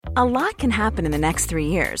A lot can happen in the next 3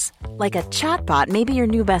 years. Like a chatbot may be your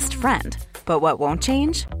new best friend. But what won't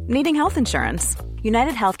change? Needing health insurance.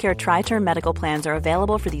 United Healthcare Tri-Term Medical Plans are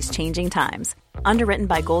available for these changing times. Underwritten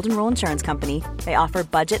by Golden Rule Insurance Company, they offer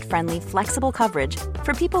budget-friendly, flexible coverage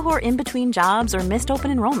for people who are in between jobs or missed open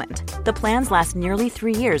enrollment. The plans last nearly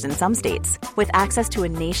 3 years in some states, with access to a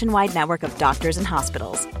nationwide network of doctors and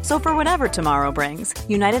hospitals. So for whatever tomorrow brings,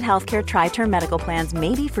 United Healthcare Tri-Term Medical Plans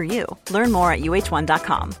may be for you. Learn more at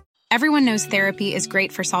uh1.com. Everyone knows therapy is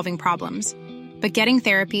great for solving problems. But getting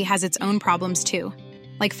therapy has its own problems too.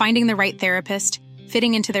 Like finding the right therapist,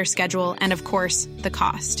 fitting into their schedule, and of course, the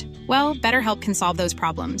cost. Well, BetterHelp can solve those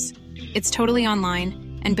problems. It's totally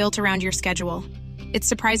online and built around your schedule. It's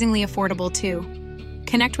surprisingly affordable too.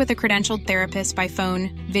 Connect with a credentialed therapist by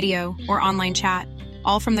phone, video, or online chat,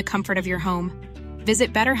 all from the comfort of your home.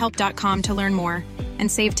 Visit BetterHelp.com to learn more and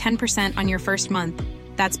save 10% on your first month.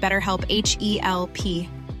 That's BetterHelp, H-E-L-P.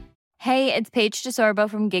 Hey, it's Paige DeSorbo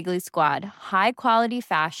from Giggly Squad. High quality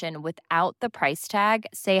fashion without the price tag.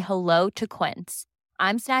 Say hello to Quince.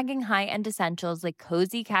 I'm snagging high-end essentials like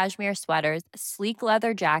cozy cashmere sweaters, sleek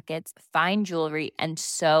leather jackets, fine jewelry, and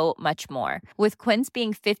so much more. With Quince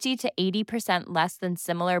being 50 to 80% less than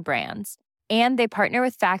similar brands. And they partner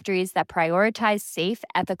with factories that prioritize safe,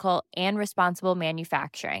 ethical, and responsible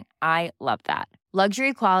manufacturing. I love that.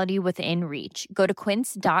 Luxury quality within reach. Go to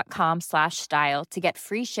quince.com/style to get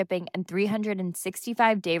free shipping and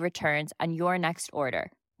 365-day returns on your next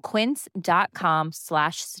order.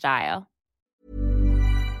 Quince.com/style.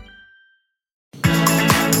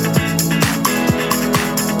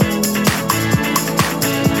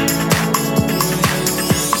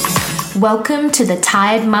 Welcome to the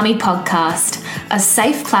Tired Mummy Podcast, a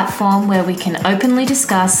safe platform where we can openly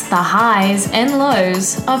discuss the highs and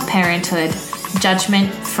lows of parenthood,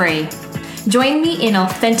 judgment-free. Join me in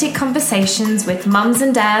authentic conversations with mums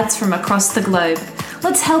and dads from across the globe.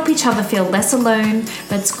 Let's help each other feel less alone.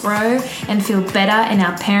 Let's grow and feel better in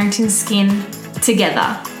our parenting skin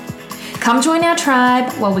together. Come join our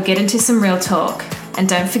tribe while we get into some real talk. And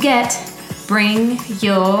don't forget, bring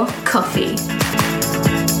your coffee.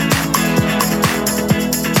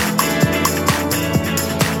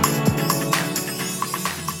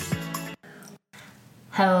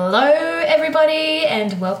 Hello, everybody,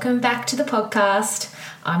 and welcome back to the podcast.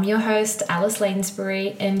 I'm your host, Alice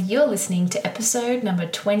Lanesbury, and you're listening to episode number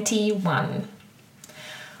 21.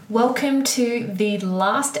 Welcome to the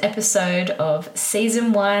last episode of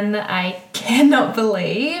season 1. I cannot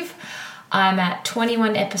believe I'm at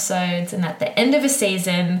 21 episodes, and at the end of a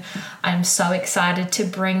season, I'm so excited to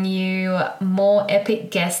bring you more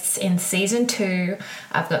epic guests in season 2.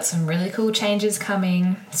 I've got some really cool changes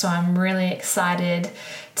coming, so I'm really excited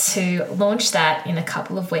to launch that in a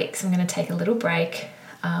couple of weeks. I'm going to take a little break.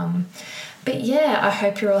 But yeah, I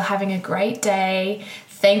hope you're all having a great day.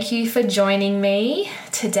 Thank you for joining me.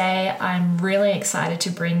 Today, I'm really excited to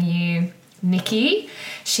bring you Nikki.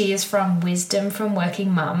 She is from Wisdom from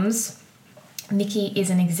Working Mums. Nikki is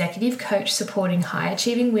an executive coach supporting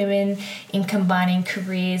high-achieving women in combining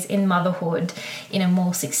careers in motherhood in a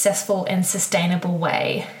more successful and sustainable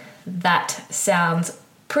way. That sounds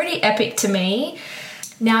pretty epic to me.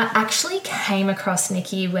 Now, I actually came across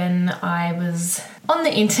Nikki when I was on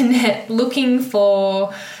the internet looking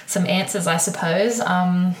for some answers, I suppose,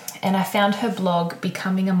 and I found her blog,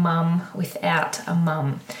 Becoming a Mum Without a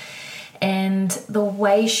Mum. And the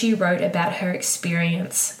way she wrote about her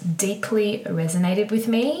experience deeply resonated with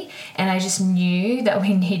me, and I just knew that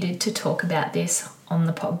we needed to talk about this on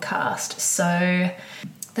the podcast. So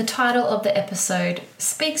the title of the episode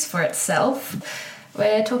speaks for itself.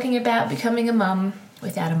 We're talking about becoming a mum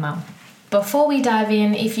without a mum. Before we dive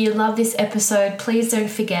in, if you love this episode, please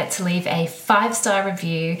don't forget to leave a 5-star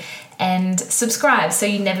review and subscribe so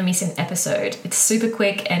you never miss an episode. It's super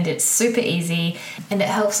quick and it's super easy, and it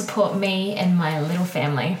helps support me and my little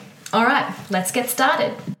family. All right, let's get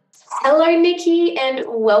started. Hello, Nikki, and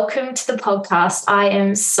welcome to the podcast. I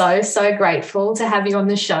am so grateful to have you on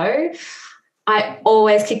the show. I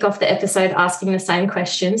always kick off the episode asking the same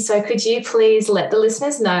question. So could you please let the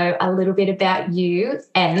listeners know a little bit about you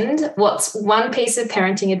and what's one piece of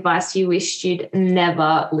parenting advice you wished you'd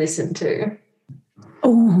never listened to?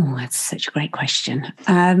 Oh, that's such a great question.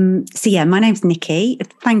 My name's Nikki.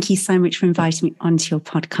 Thank you so much for inviting me onto your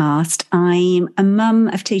podcast. I'm a mum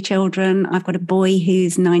of 2 children. I've got a boy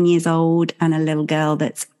who's 9 years old and a little girl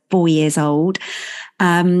that's 4 years old.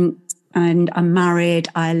 And I'm married.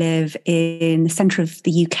 I live in the centre of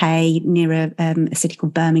the UK near a city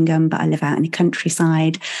called Birmingham, but I live out in the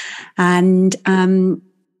countryside. And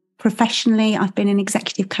Professionally, I've been an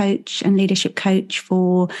executive coach and leadership coach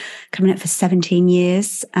for coming up for 17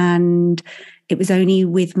 years. And it was only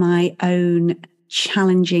with my own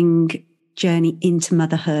challenging journey into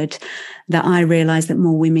motherhood that I realized that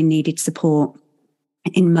more women needed support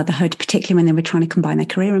in motherhood, particularly when they were trying to combine their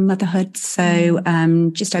career and motherhood. So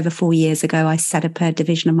just over 4 years ago, I set up a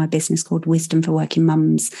division of my business called Wisdom for Working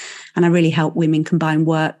Mums. And I really help women combine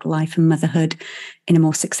work, life and motherhood in a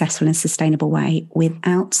more successful and sustainable way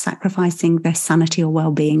without sacrificing their sanity or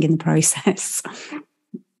well-being in the process.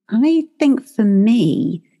 I think for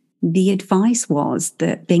me, the advice was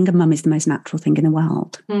that being a mum is the most natural thing in the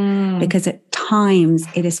world, because at times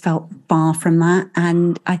it has felt far from that.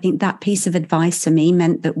 And I think that piece of advice for me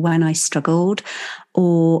meant that when I struggled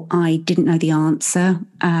or I didn't know the answer,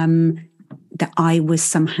 that I was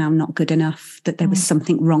somehow not good enough, that there was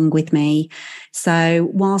something wrong with me.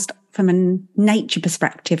 So whilst from a nature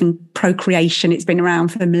perspective and procreation, it's been around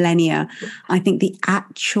for millennia, I think the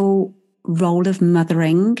actual role of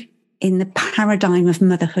mothering in the paradigm of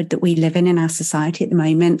motherhood that we live in our society at the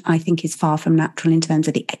moment, I think is far from natural in terms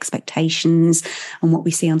of the expectations and what we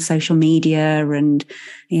see on social media. And,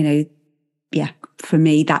 for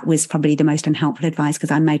me, that was probably the most unhelpful advice, because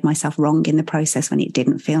I made myself wrong in the process when it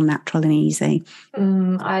didn't feel natural and easy.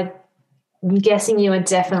 I'm guessing you are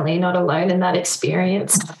definitely not alone in that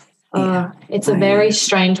experience. It's a very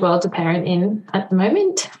strange world to parent in at the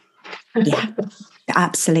moment. Yeah,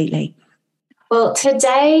 absolutely. Well,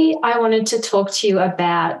 today I wanted to talk to you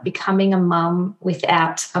about becoming a mum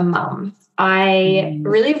without a mum. I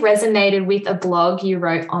really resonated with a blog you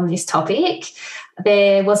wrote on this topic.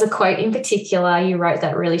 There was a quote in particular you wrote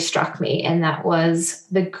that really struck me, and that was,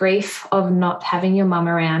 "The grief of not having your mum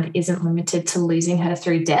around isn't limited to losing her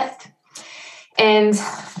through death." And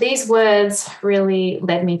these words really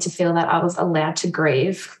led me to feel that I was allowed to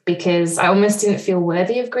grieve, because I almost didn't feel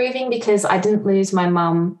worthy of grieving because I didn't lose my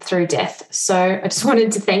mum through death. So I just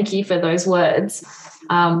wanted to thank you for those words.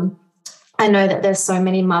 I know that there's so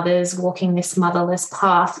many mothers walking this motherless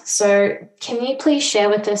path. So can you please share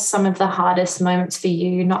with us some of the hardest moments for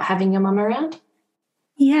you not having your mum around?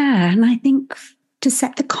 Yeah, and I think to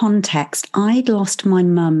set the context, I'd lost my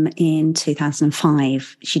mum in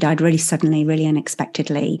 2005. She died really suddenly, really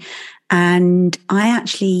unexpectedly. And I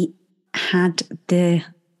actually had I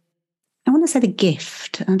want to say the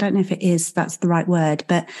gift, I don't know if that's the right word,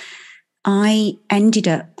 but I ended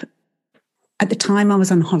up, at the time I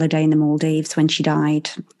was on holiday in the Maldives when she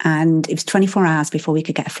died, and it was 24 hours before we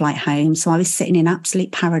could get a flight home. So I was sitting in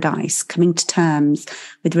absolute paradise, coming to terms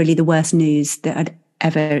with really the worst news that I'd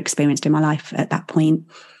ever experienced in my life at that point.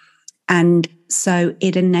 And so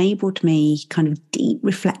it enabled me kind of deep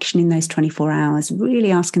reflection in those 24 hours,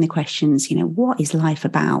 really asking the questions, what is life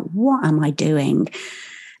about? What am I doing?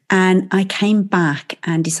 And I came back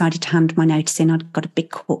and decided to hand my notice in. I'd got a big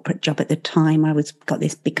corporate job at the time. Got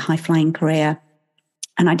this big high flying career,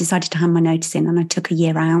 and I decided to hand my notice in, and I took a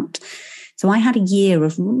year out. So I had a year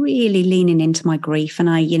of really leaning into my grief, and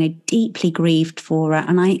I, deeply grieved for her.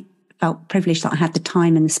 And I felt privileged that I had the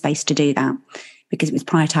time and the space to do that, because it was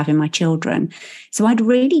prior to having my children. So I'd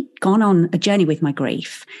really gone on a journey with my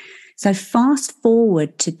grief. So fast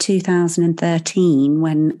forward to 2013,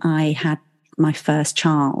 when I had my first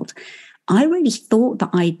child, I really thought that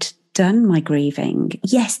I'd done my grieving.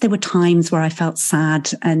 Yes, there were times where I felt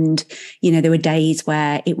sad, and, there were days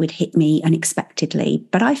where it would hit me unexpectedly,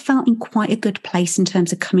 but I felt in quite a good place in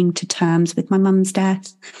terms of coming to terms with my mum's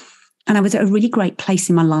death. And I was at a really great place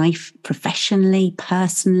in my life, professionally,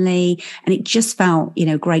 personally, and it just felt,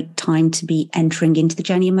 a great time to be entering into the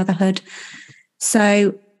journey of motherhood.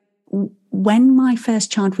 So when my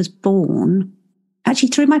first child was born, actually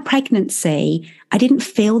through my pregnancy, I didn't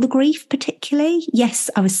feel the grief particularly. Yes,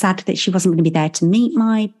 I was sad that she wasn't going to be there to meet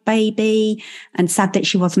my baby, and sad that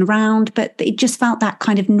she wasn't around, but it just felt that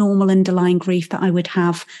kind of normal underlying grief that I would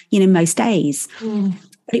have, most days.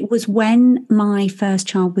 But it was when my first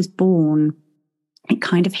child was born, it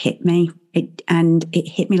kind of hit me. It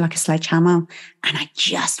hit me like a sledgehammer, and I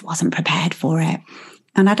just wasn't prepared for it.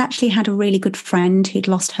 And I'd actually had a really good friend who'd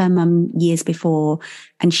lost her mum years before.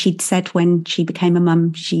 And she'd said when she became a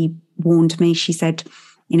mum, she warned me, she said,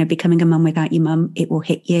 becoming a mum without your mum, it will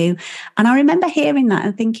hit you. And I remember hearing that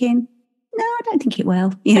and thinking, no, I don't think it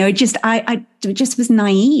will. I just was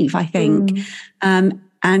naive, I think.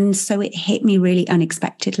 And so it hit me really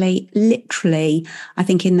unexpectedly, literally, I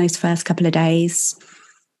think in those first couple of days.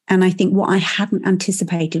 And I think what I hadn't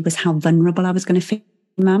anticipated was how vulnerable I was going to feel,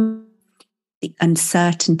 mum. The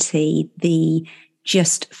uncertainty, the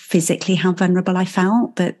just physically how vulnerable I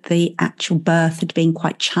felt, that the actual birth had been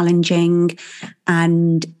quite challenging.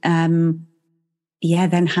 And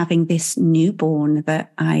then having this newborn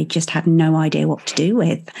that I just had no idea what to do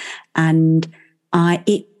with. And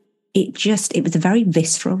it was a very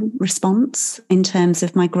visceral response in terms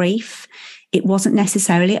of my grief. It wasn't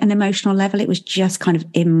necessarily at an emotional level. It was just kind of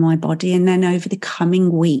in my body. And then over the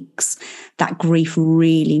coming weeks, that grief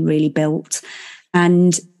really, really built.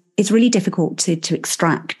 And it's really difficult to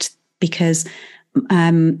extract because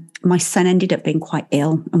my son ended up being quite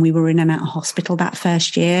ill and we were in and out of hospital that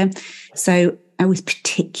first year. So I was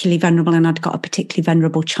particularly vulnerable and I'd got a particularly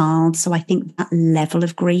vulnerable child. So I think that level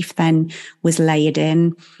of grief then was layered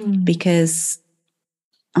in because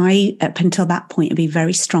I, up until that point, would be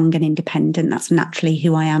very strong and independent. That's naturally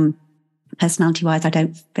who I am. Personality wise, I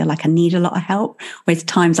don't feel like I need a lot of help. Whereas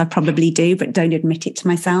times I probably do, but don't admit it to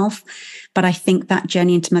myself. But I think that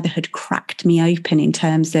journey into motherhood cracked me open in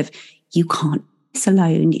terms of you can't do this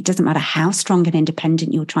alone. It doesn't matter how strong and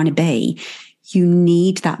independent you're trying to be. You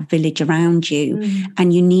need that village around you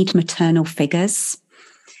and you need maternal figures.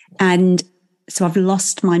 And so I've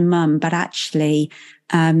lost my mum, but actually,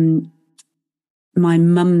 my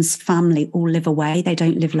mum's family all live away. They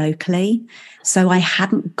don't live locally. So I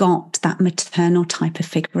hadn't got that maternal type of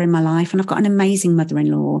figure in my life. And I've got an amazing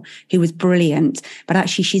mother-in-law who was brilliant, but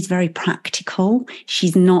actually she's very practical.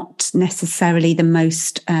 She's not necessarily the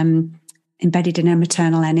most embedded in her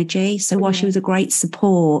maternal energy. So while she was a great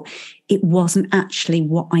support, it wasn't actually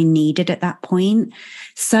what I needed at that point.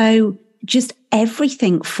 So just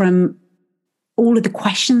everything from all of the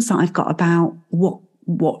questions that I've got about what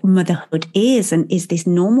motherhood is, and is this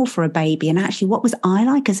normal for a baby, and actually what was I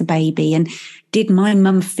like as a baby, and did my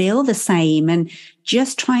mum feel the same, and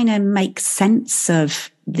just trying to make sense of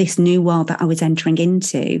this new world that I was entering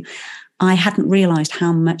into. I hadn't realized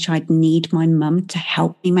how much I'd need my mum to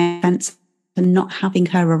help me make sense, and not having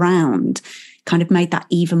her around kind of made that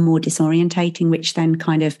even more disorientating, which then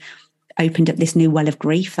kind of opened up this new well of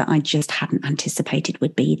grief that I just hadn't anticipated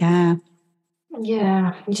would be there.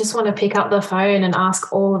 Yeah, you just want to pick up the phone and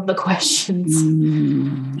ask all of the questions.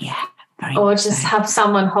 Or just have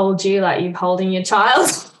someone hold you like you're holding your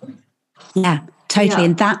child. Yeah, totally. Yeah.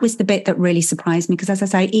 And that was the bit that really surprised me because, as I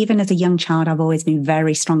say, even as a young child, I've always been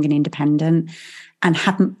very strong and independent and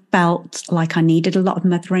hadn't felt like I needed a lot of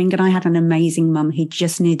mothering. And I had an amazing mum who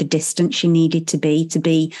just knew the distance she needed to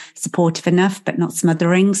be supportive enough, but not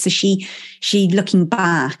smothering. So she looking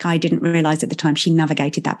back, I didn't realize at the time she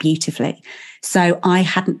navigated that beautifully. So I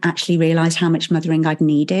hadn't actually realized how much mothering I'd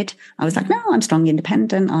needed. I was like, no, I'm strong,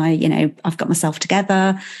 independent. I've got myself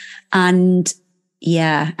together. And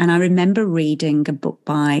yeah. And I remember reading a book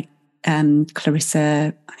by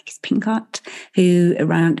Clarissa, I think it's Pinchot, who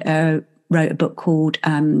wrote a book called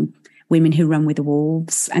Women Who Run with the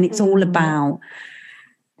Wolves. And it's all about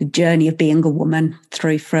the journey of being a woman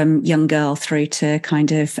from young girl through to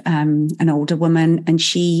kind of an older woman. And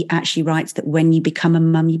she actually writes that when you become a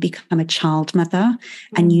mum, you become a child mother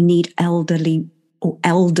and you need elderly or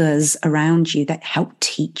elders around you that help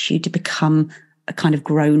teach you to become a kind of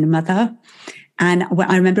grown mother. And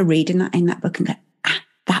I remember reading that in that book and going,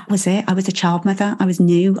 that was it. I was a child mother. I was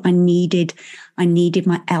new. I needed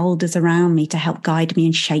my elders around me to help guide me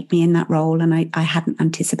and shape me in that role. And I hadn't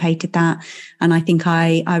anticipated that. And I think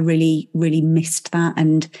I really, really missed that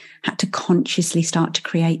and had to consciously start to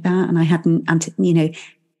create that. And I hadn't,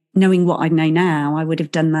 knowing what I know now, I would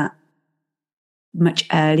have done that much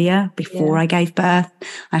earlier before I gave birth.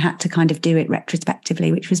 I had to kind of do it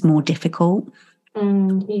retrospectively, which was more difficult.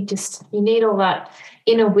 You need all that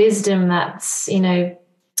inner wisdom that's,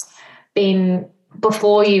 been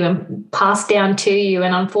before you and passed down to you.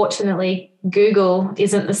 And unfortunately, Google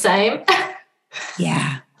isn't the same.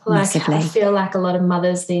 Yeah, massively. I feel like a lot of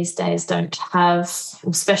mothers these days don't have,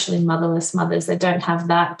 especially motherless mothers, they don't have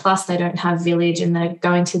that. Plus, they don't have village and they're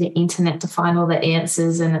going to the internet to find all the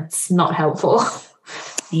answers and it's not helpful.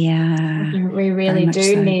 Yeah. We really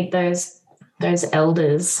do need those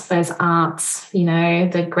elders, those aunts,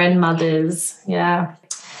 the grandmothers. Yeah.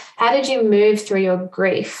 How did you move through your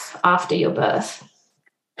grief after your birth?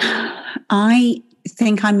 I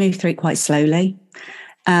think I moved through it quite slowly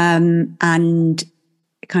and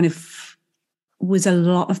kind of was a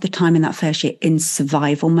lot of the time in that first year in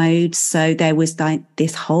survival mode. So there was like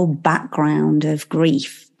this whole background of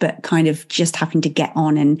grief, but kind of just having to get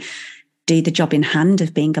on and do the job in hand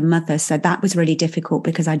of being a mother. So that was really difficult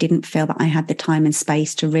because I didn't feel that I had the time and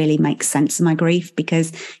space to really make sense of my grief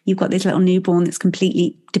because you've got this little newborn that's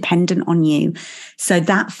completely dependent on you. So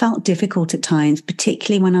that felt difficult at times,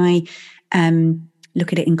 particularly when I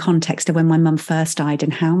look at it in context of when my mum first died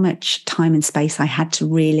and how much time and space I had to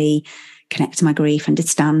really connect to my grief,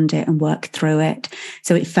 understand it and work through it.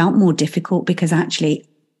 So it felt more difficult because actually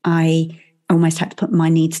I almost had to put my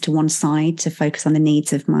needs to one side to focus on the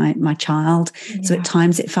needs of my child. Yeah. So at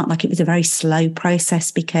times it felt like it was a very slow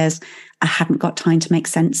process because I hadn't got time to make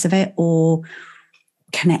sense of it or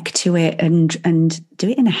connect to it and do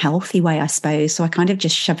it in a healthy way, I suppose. So I kind of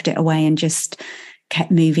just shoved it away and just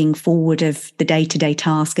kept moving forward of the day-to-day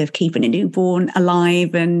task of keeping a newborn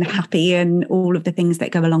alive and happy and all of the things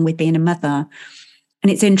that go along with being a mother.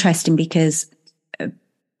 And it's interesting because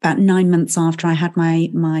about 9 months after I had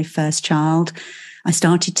my first child, I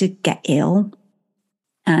started to get ill.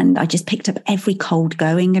 And I just picked up every cold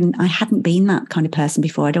going. And I hadn't been that kind of person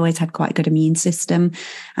before. I'd always had quite a good immune system.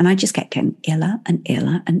 And I just kept getting iller and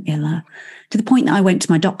iller and iller, to the point that I went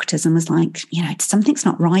to my doctors and was like, something's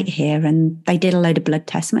not right here. And they did a load of blood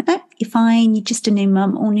tests. And went, "Oh, you're fine. You're just a new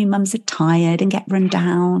mum. All new mums are tired and get run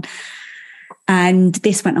down." And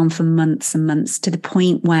this went on for months and months, to the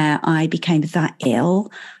point where I became that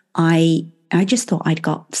ill. I just thought I'd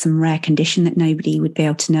got some rare condition that nobody would be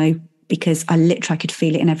able to know, because I could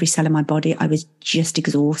feel it in every cell of my body. I was just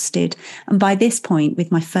exhausted. And by this point,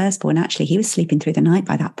 with my firstborn, actually, he was sleeping through the night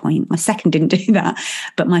by that point. My second didn't do that,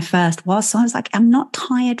 but my first was. So I was like, I'm not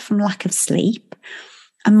tired from lack of sleep.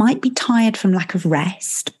 I might be tired from lack of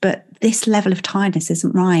rest, but this level of tiredness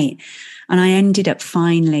isn't right. And I ended up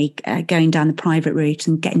finally going down the private route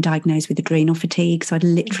and getting diagnosed with adrenal fatigue. So I'd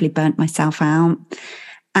literally burnt myself out.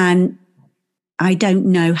 And I don't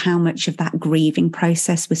know how much of that grieving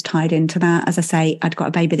process was tied into that. As I say, I'd got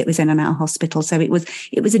a baby that was in and out of hospital. So it was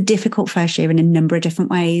a difficult first year in a number of different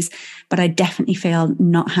ways. But I definitely feel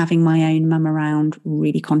not having my own mum around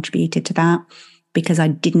really contributed to that, because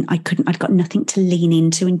I'd got nothing to lean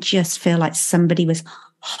into and just feel like somebody was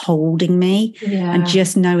holding me. Yeah. And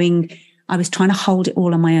just knowing I was trying to hold it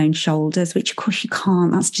all on my own shoulders, which of course you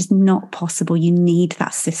can't. That's just not possible. You need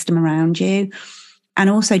that system around you. And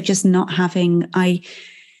also just not having, a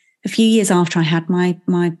few years after I had my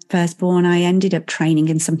firstborn, I ended up training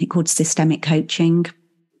in something called systemic coaching,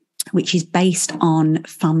 which is based on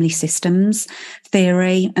family systems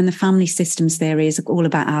theory. And the family systems theory is all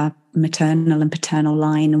about our maternal and paternal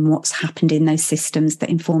line and what's happened in those systems that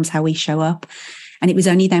informs how we show up. And it was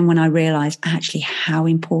only then when I realized actually how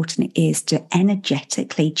important it is to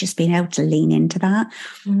energetically just being able to lean into that.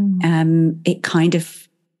 It kind of,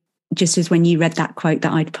 just as when you read that quote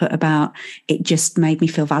that I'd put about, it just made me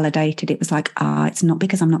feel validated. It was like, it's not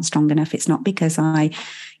because I'm not strong enough. It's not because I,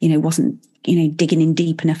 wasn't, digging in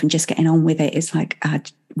deep enough and just getting on with it. It's like,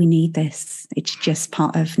 we need this. It's just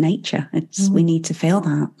part of nature. We need to feel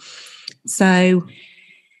that. So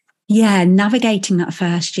yeah, navigating that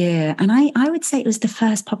first year. And I would say it was the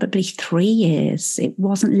first probably 3 years. It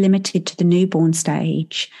wasn't limited to the newborn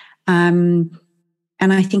stage.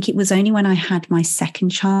 And I think it was only when I had my second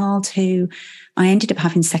child who I ended up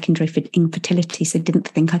having secondary infertility. So didn't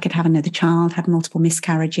think I could have another child, had multiple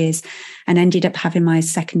miscarriages, and ended up having my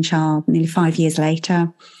second child nearly 5 years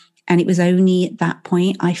later. And it was only at that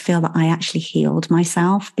point I feel that I actually healed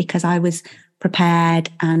myself, because I was prepared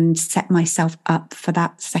and set myself up for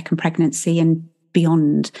that second pregnancy and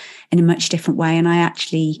beyond in a much different way. And I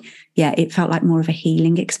actually, it felt like more of a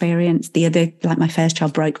healing experience. The other, like my first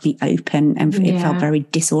child, broke me open and it felt very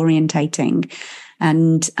disorientating.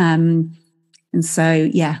 And so,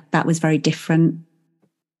 that was very different.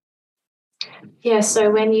 Yeah.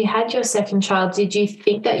 So when you had your second child, did you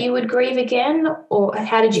think that you would grieve again, or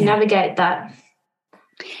how did you navigate that?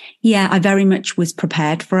 Yeah, I very much was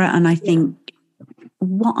prepared for it. And I think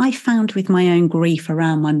what I found with my own grief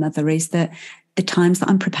around my mother is that the times that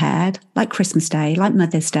I'm prepared, like Christmas Day, like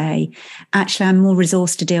Mother's Day, actually I'm more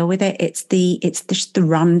resourced to deal with it. It's just the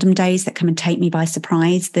random days that come and take me by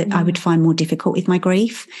surprise that I would find more difficult with my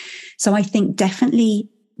grief. So I think definitely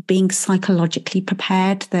being psychologically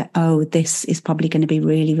prepared that, this is probably going to be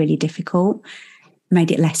really, really difficult, made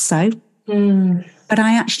it less so. But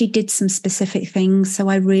I actually did some specific things. So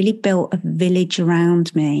I really built a village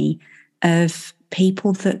around me of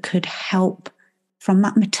people that could help from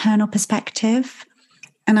that maternal perspective.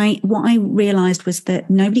 And what I realized was that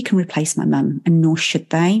nobody can replace my mum, and nor should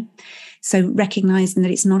they. So recognizing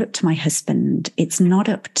that it's not up to my husband, it's not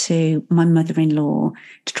up to my mother-in-law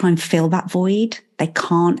to try and fill that void. They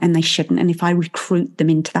can't and they shouldn't. And if I recruit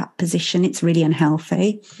them into that position, it's really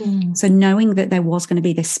unhealthy. So knowing that there was going to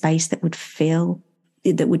be this space that would feel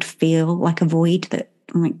like a void, that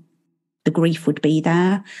like the grief would be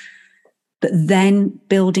there, but then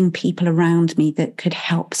building people around me that could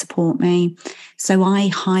help support me. So I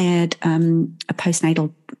hired a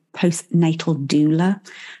postnatal doula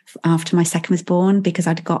after my second was born, because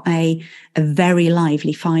I'd got a very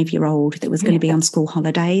lively 5-year-old that was going to be on school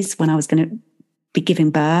holidays when I was going to be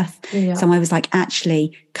giving birth. Yeah. So I was like,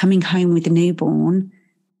 actually coming home with a newborn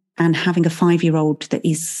and having a 5-year-old that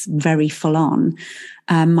is very full on.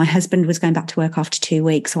 My husband was going back to work after 2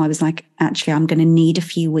 weeks. So I was like, actually, I'm going to need a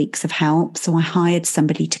few weeks of help. So I hired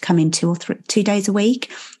somebody to come in 2 days a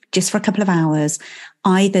week, just for a couple of hours,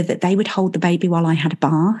 either that they would hold the baby while I had a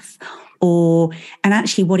bath, and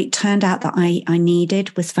actually what it turned out that I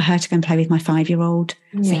needed was for her to go and play with my 5-year-old.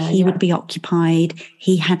 So he would be occupied.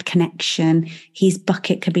 He had connection. His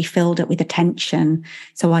bucket could be filled up with attention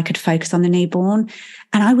so I could focus on the newborn.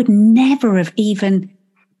 And I would never have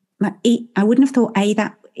I wouldn't have thought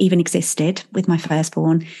that even existed with my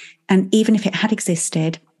firstborn. And even if it had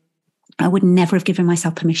existed, I would never have given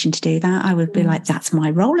myself permission to do that. I would be like, that's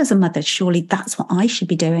my role as a mother. Surely that's what I should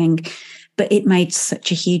be doing. But it made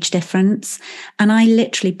such a huge difference. And I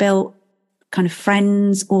literally built kind of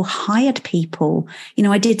friends or hired people.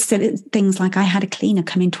 I did things like I had a cleaner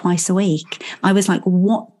come in twice a week. I was like,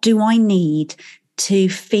 what do I need to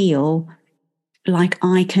feel like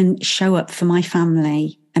I can show up for my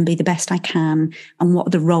family and be the best I can, and what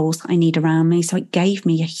are the roles I need around me? So it gave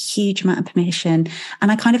me a huge amount of permission. And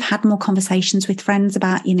I kind of had more conversations with friends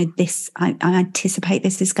about, this, I anticipate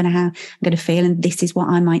this is I'm going to feel, and this is what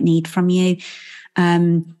I might need from you.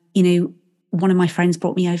 One of my friends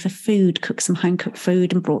brought me over food, cooked some home cooked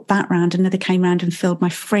food and brought that round. Another came round and filled my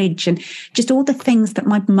fridge, and just all the things that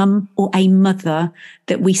my mum or a mother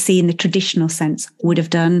that we see in the traditional sense would have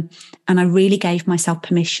done. And I really gave myself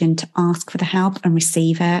permission to ask for the help and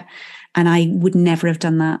receive it. And I would never have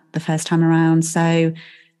done that the first time around. So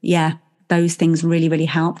yeah, those things really, really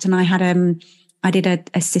helped. And I did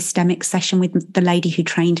a systemic session with the lady who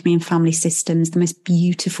trained me in family systems, the most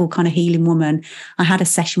beautiful kind of healing woman. I had a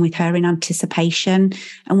session with her in anticipation,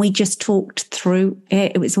 and we just talked through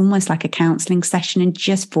it. It was almost like a counselling session, and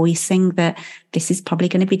just voicing that this is probably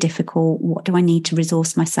going to be difficult. What do I need to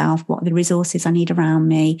resource myself? What are the resources I need around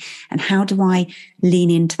me? And how do I lean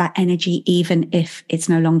into that energy even if it's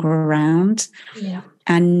no longer around? Yeah.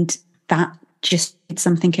 And that just did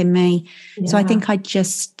something in me. Yeah. So I think I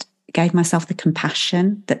just gave myself the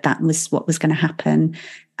compassion that was what was going to happen,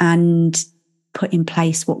 and put in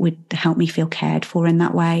place what would help me feel cared for in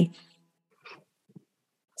that way.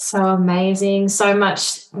 So amazing. So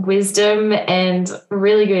much wisdom and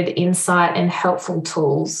really good insight and helpful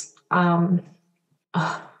tools. It's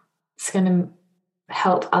going to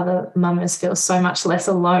help other mamas feel so much less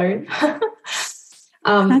alone.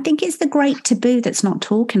 And I think it's the great taboo that's not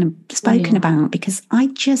spoken about, because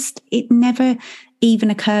it never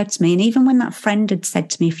even occurred to me. And even when that friend had said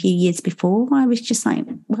to me a few years before, I was just like,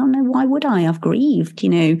 well, no, why would I? I've grieved,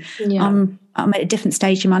 I'm at a different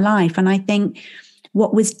stage in my life. And I think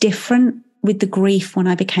what was different with the grief when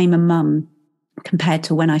I became a mum compared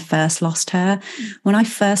to when I first lost her. When I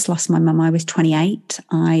first lost my mum, I was 28.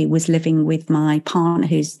 I was living with my partner,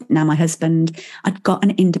 who's now my husband. I'd got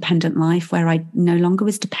an independent life where I no longer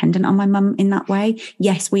was dependent on my mum in that way.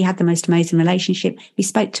 Yes, we had the most amazing relationship. We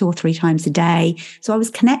spoke 2 or 3 times a day. So I was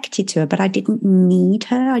connected to her, but I didn't need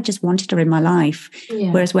her. I just wanted her in my life.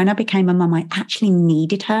 Yeah. Whereas when I became a mum, I actually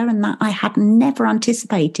needed her, and that I had never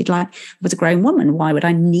anticipated. Like, I was a grown woman. Why would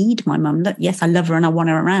I need my mum? Look, yes, I love her and I want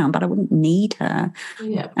her around, but I wouldn't need her.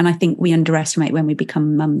 Yeah. And I think we underestimate when we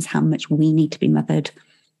become mums how much we need to be mothered.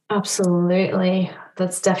 Absolutely.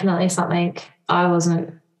 That's definitely something I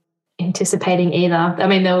wasn't anticipating either. I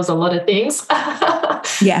mean, there was a lot of things.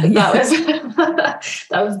 Yeah. That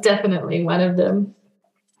was definitely one of them.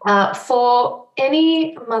 For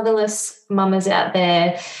any motherless mamas out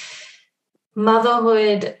there,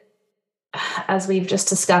 motherhood, as we've just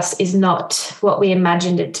discussed, is not what we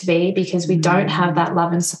imagined it to be, because we don't have that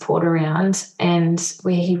love and support around, and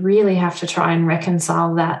we really have to try and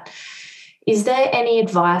reconcile that. Is there any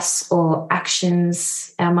advice or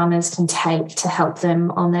actions our mamas can take to help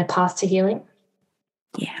them on their path to healing?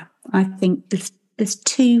 Yeah, I think there's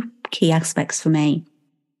 2 key aspects for me.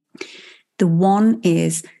 The one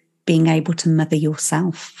is being able to mother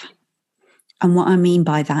yourself. And what I mean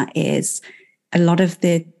by that is a lot of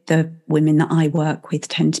the women that I work with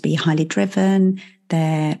tend to be highly driven,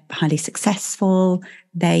 they're highly successful,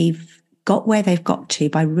 they've got where they've got to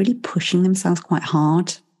by really pushing themselves quite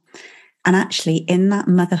hard. And actually in that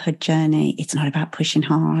motherhood journey, it's not about pushing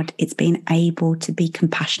hard, it's being able to be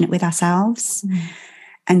compassionate with ourselves.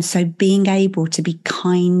 And so being able to be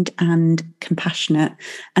kind and compassionate.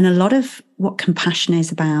 And a lot of what compassion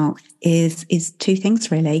is about is 2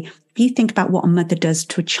 things, really. If you think about what a mother does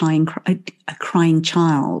to a crying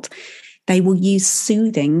child, they will use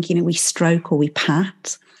soothing, we stroke or we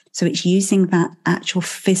pat. So it's using that actual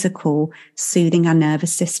physical soothing our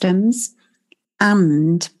nervous systems.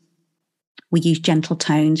 And We use gentle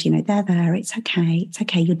tones, there, it's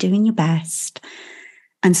okay, you're doing your best.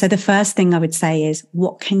 And so the first thing I would say is,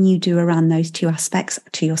 what can you do around those two aspects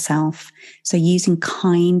to yourself? So using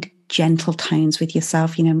kind, gentle tones with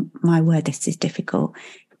yourself. My word, this is difficult.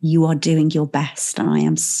 You are doing your best, and I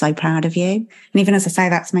am so proud of you. And even as I say,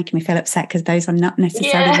 that's making me feel upset, because those are not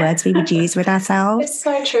necessarily words we would use with ourselves. It's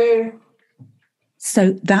so true.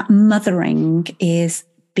 So that mothering is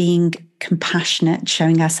being compassionate,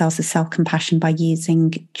 showing ourselves a self-compassion by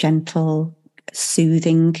using gentle,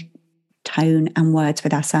 soothing tone and words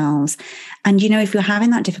with ourselves. And, if you're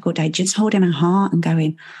having that difficult day, just holding our heart and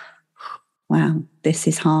going, wow, this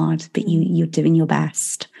is hard, but you're doing your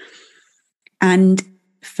best. And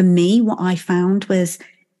for me, what I found was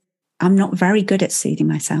I'm not very good at soothing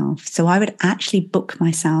myself. So I would actually book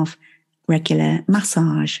myself regular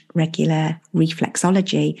massage, regular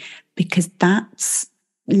reflexology, because that's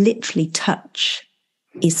literally touch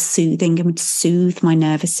is soothing and would soothe my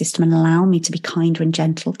nervous system and allow me to be kinder and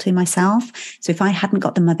gentle to myself. So if I hadn't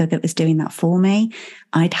got the mother that was doing that for me,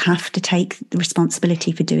 I'd have to take the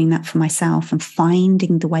responsibility for doing that for myself and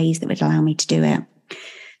finding the ways that would allow me to do it.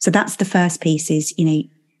 So that's the first piece, is,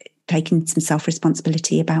 taking some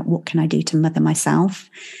self-responsibility about what can I do to mother myself.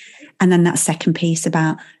 And then that second piece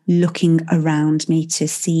about looking around me to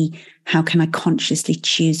see how can I consciously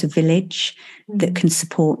choose a village that can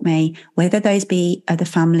support me, whether those be other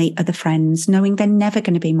family, other friends, knowing they're never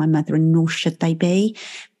going to be my mother, and nor should they be.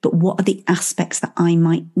 But what are the aspects that I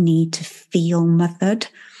might need to feel mothered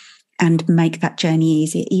and make that journey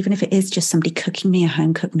easier, even if it is just somebody cooking me a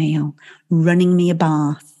home-cooked meal, running me a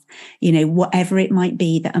bath, whatever it might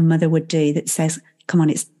be that a mother would do that says, come on,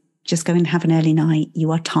 it's just go and have an early night.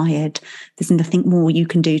 You are tired. There's nothing more you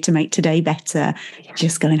can do to make today better.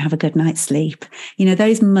 Just go and have a good night's sleep.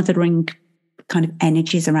 Those mothering kind of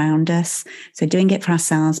energies around us. So doing it for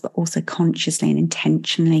ourselves, but also consciously and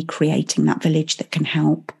intentionally creating that village that can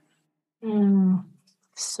help.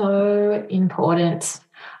 So important.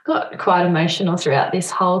 I got quite emotional throughout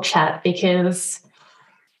this whole chat, because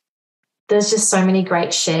there's just so many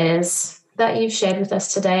great shares that you've shared with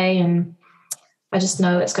us today, and I just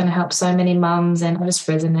know it's going to help so many mums, and I just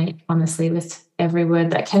resonate, honestly, with every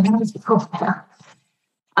word that came out of your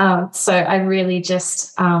mouth. So I really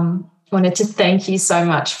just wanted to thank you so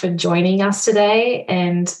much for joining us today,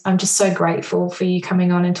 and I'm just so grateful for you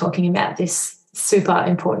coming on and talking about this super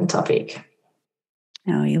important topic.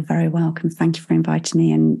 Oh, you're very welcome. Thank you for inviting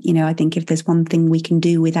me. And, I think if there's one thing we can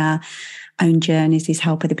do with our own journeys is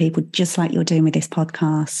help other people, just like you're doing with this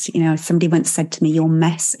podcast. Somebody once said to me, your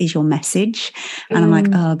mess is your message. And I'm like,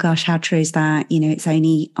 oh gosh, how true is that? It's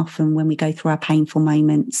only often when we go through our painful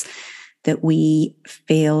moments that we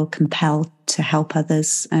feel compelled to help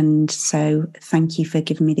others. And so thank you for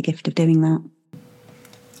giving me the gift of doing that.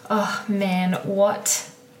 Oh man, what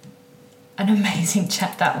an amazing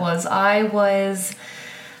chat that was. I was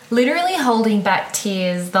literally holding back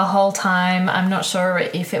tears the whole time. I'm not sure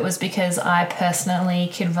if it was because I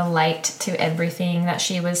personally could relate to everything that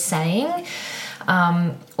she was saying,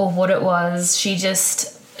 or what it was. She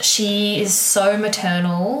is so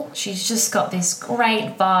maternal. She's just got this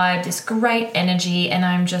great vibe, this great energy, and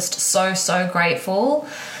I'm just so, so grateful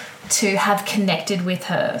to have connected with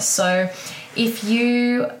her. So if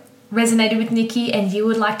you resonated with Nikki and you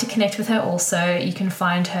would like to connect with her also, you can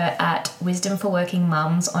find her at Wisdom for Working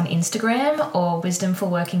Mums on Instagram or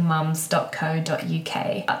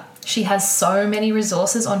wisdomforworkingmums.co.uk. She has so many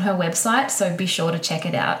resources on her website, so be sure to check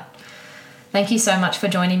it out. Thank you so much for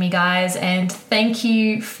joining me, guys, and thank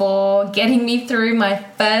you for getting me through my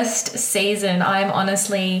first season. I'm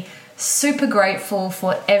honestly super grateful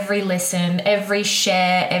for every listen, every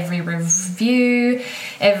share, every review,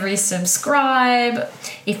 every subscribe.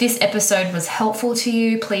 If this episode was helpful to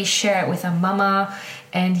you, please share it with a mama.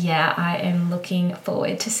 And yeah, I am looking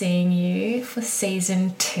forward to seeing you for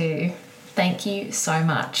season 2. Thank you so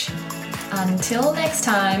much. Until next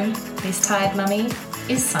time, this tired mummy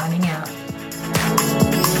is signing out.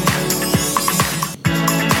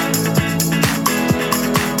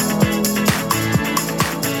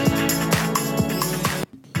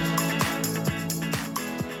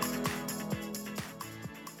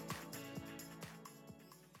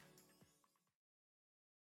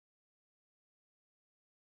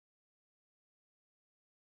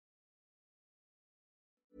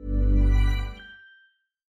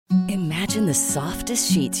 Imagine the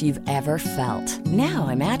softest sheets you've ever felt. Now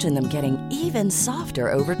imagine them getting even softer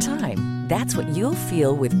over time. That's what you'll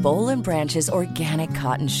feel with Boll & Branch's organic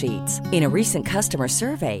cotton sheets. In a recent customer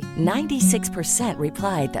survey, 96%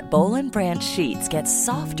 replied that Boll & Branch sheets get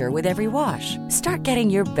softer with every wash. Start getting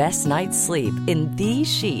your best night's sleep in these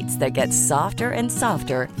sheets that get softer and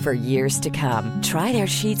softer for years to come. Try their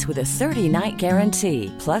sheets with a 30-night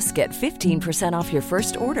guarantee. Plus, get 15% off your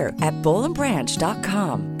first order at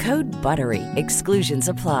bollandbranch.com. Code BUTTERY. Exclusions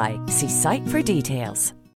apply. See site for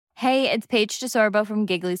details. Hey, it's Paige DeSorbo from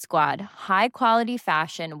Giggly Squad. High quality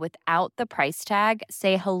fashion without the price tag.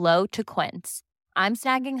 Say hello to Quince. I'm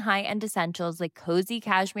snagging high-end essentials like cozy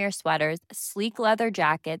cashmere sweaters, sleek leather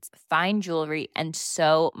jackets, fine jewelry, and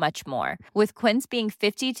so much more. With Quince being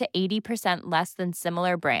 50 to 80% less than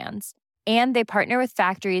similar brands. And they partner with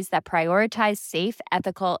factories that prioritize safe,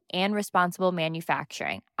 ethical, and responsible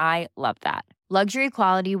manufacturing. I love that. Luxury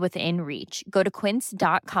quality within reach. Go to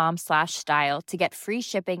quince.com/style to get free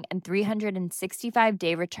shipping and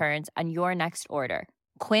 365-day returns on your next order.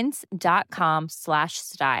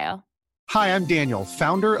 Quince.com/style. Hi, I'm Daniel,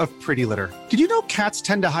 founder of Pretty Litter. Did you know cats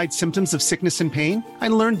tend to hide symptoms of sickness and pain? I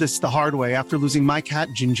learned this the hard way after losing my cat,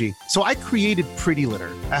 Gingy. So I created Pretty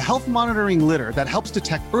Litter, a health monitoring litter that helps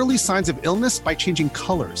detect early signs of illness by changing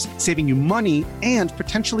colors, saving you money and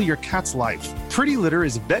potentially your cat's life. Pretty Litter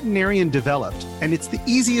is veterinarian developed, and it's the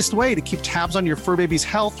easiest way to keep tabs on your fur baby's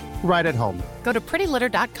health right at home. Go to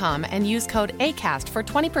prettylitter.com and use code ACAST for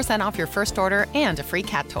 20% off your first order and a free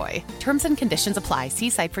cat toy. Terms and conditions apply. See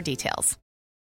site for details.